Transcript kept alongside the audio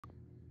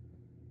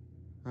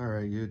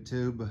Alright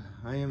YouTube,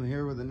 I am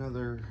here with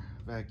another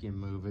vacuum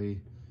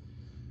movie.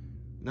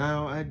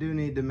 Now I do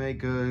need to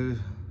make a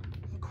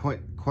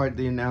quite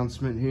the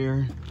announcement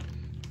here.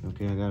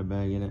 Okay, I got a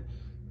bag in it.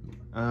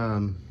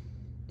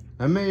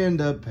 I may end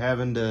up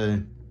having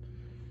to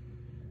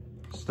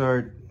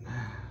start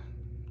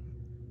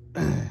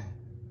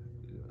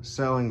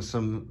selling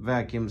some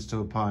vacuums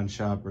to a pawn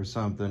shop or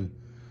something,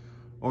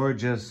 or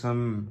just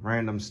some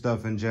random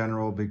stuff in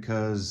general,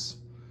 because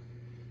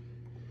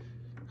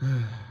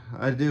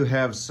I do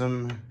have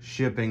some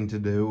shipping to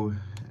do,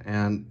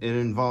 and it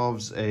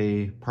involves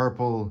the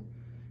purple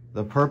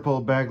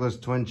bagless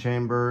twin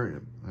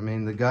chamber. I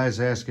mean, the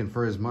guy's asking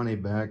for his money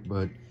back,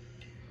 but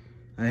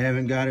I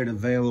haven't got it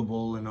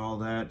available and all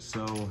that,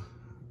 so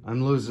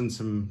I'm losing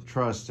some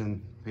trust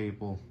in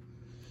people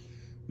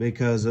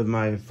because of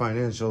my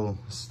financial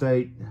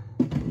state.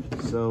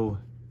 So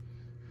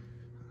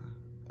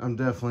I'm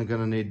definitely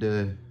gonna need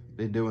to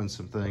be doing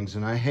some things,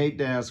 and I hate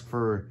to ask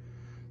for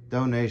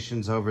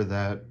donations over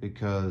that,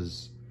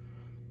 because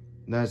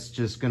that's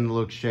just going to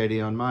look shady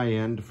on my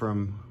end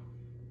from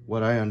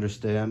what I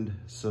understand.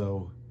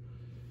 So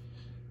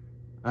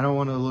I don't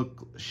want to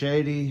look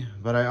shady,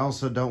 but I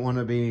also don't want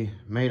to be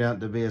made out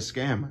to be a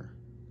scammer.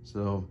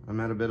 So I'm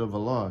at a bit of a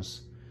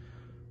loss.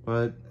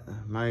 But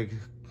my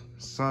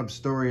sob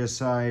story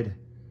aside,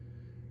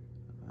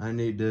 I'm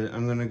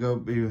going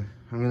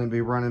to be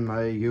running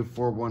my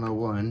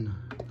u4101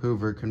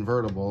 Hoover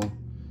Convertible.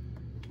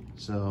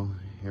 So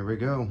here we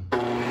go.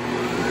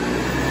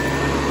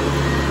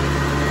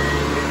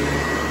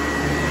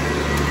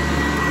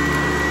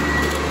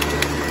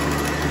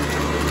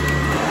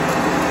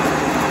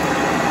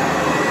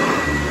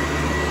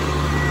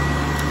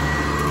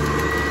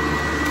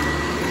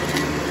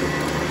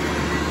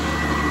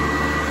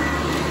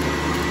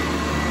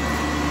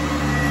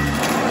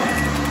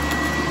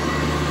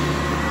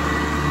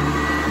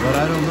 But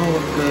I don't know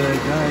if the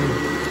guy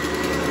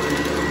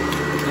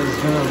is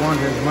going to want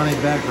his money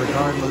back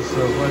regardless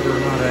of whether or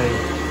not I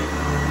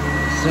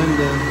send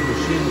the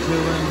machine to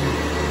him,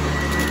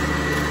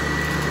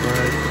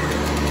 but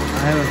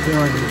I have a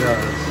feeling he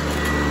does,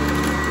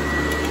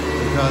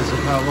 because of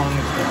how long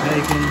it's been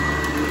taking,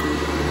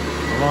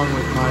 along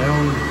with my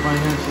own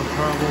financial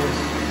troubles.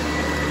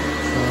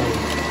 So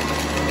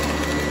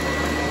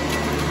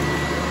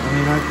I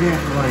mean, I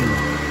can't blame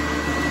him.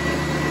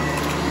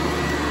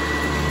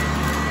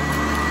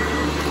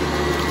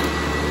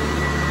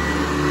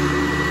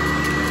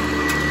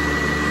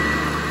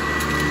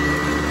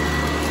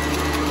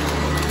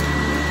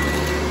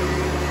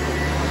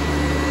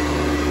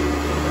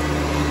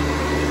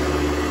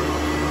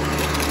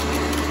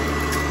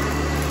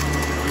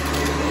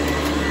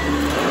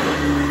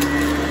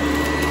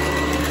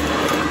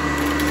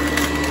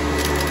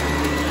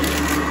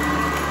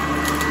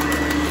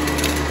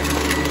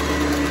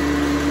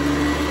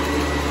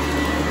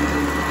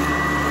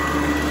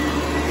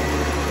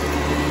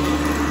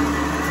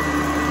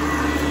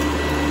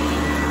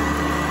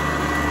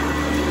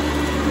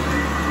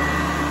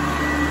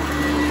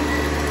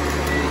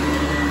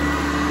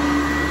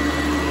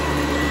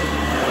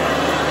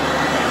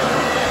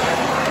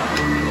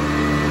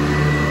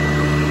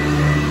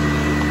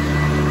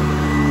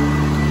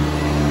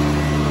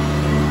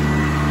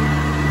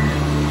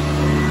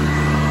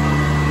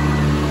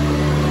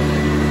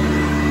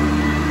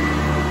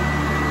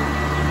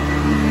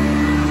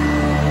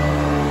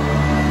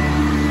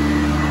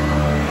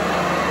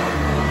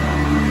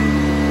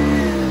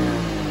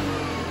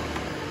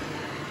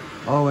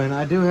 Oh, and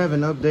I do have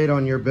an update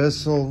on your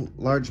Bissell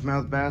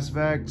largemouth bass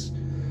vacs.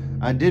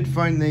 I did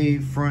find the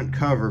front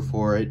cover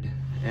for it,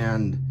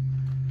 and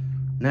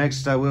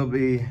next I will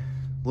be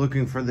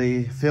looking for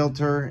the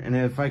filter, and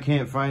if I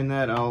can't find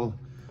that, I'll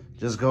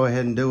just go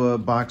ahead and do a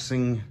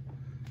boxing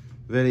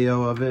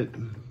video of it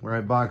where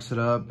I box it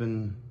up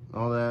and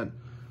all that.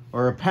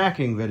 Or a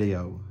packing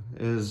video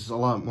is a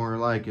lot more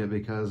like it,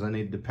 because I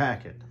need to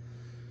pack it.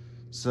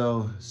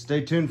 So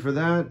stay tuned for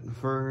that.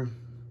 For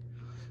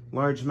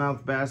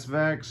largemouth bass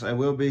vacs, I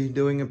will be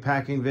doing a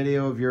packing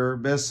video of your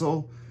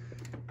Bissell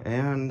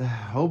and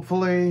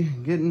hopefully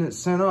getting it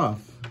sent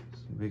off,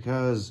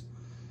 because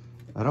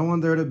I don't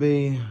want there to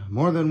be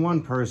more than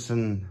one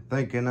person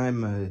thinking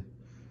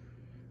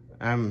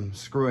I'm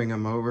screwing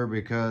them over,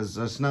 because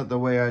that's not the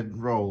way I'd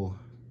roll.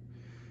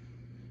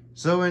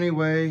 So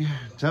anyway,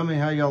 tell me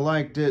how y'all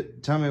liked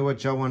it. Tell me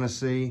what y'all want to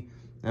see,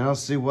 and I'll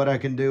see what I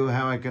can do,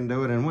 how I can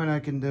do it, and when I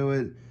can do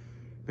it.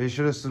 Be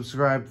sure to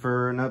subscribe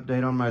for an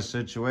update on my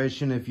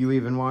situation if you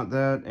even want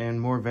that, and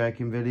more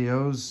vacuum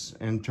videos,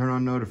 and turn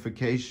on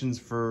notifications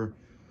for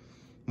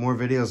more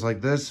videos like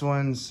this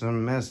one,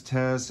 some mess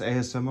tests,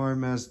 ASMR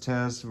mess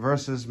tests,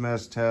 versus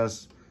mess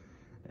tests,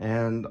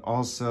 and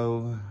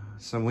also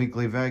some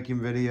weekly vacuum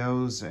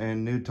videos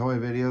and new toy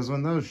videos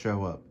when those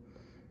show up.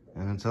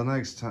 And until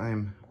next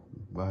time,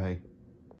 bye.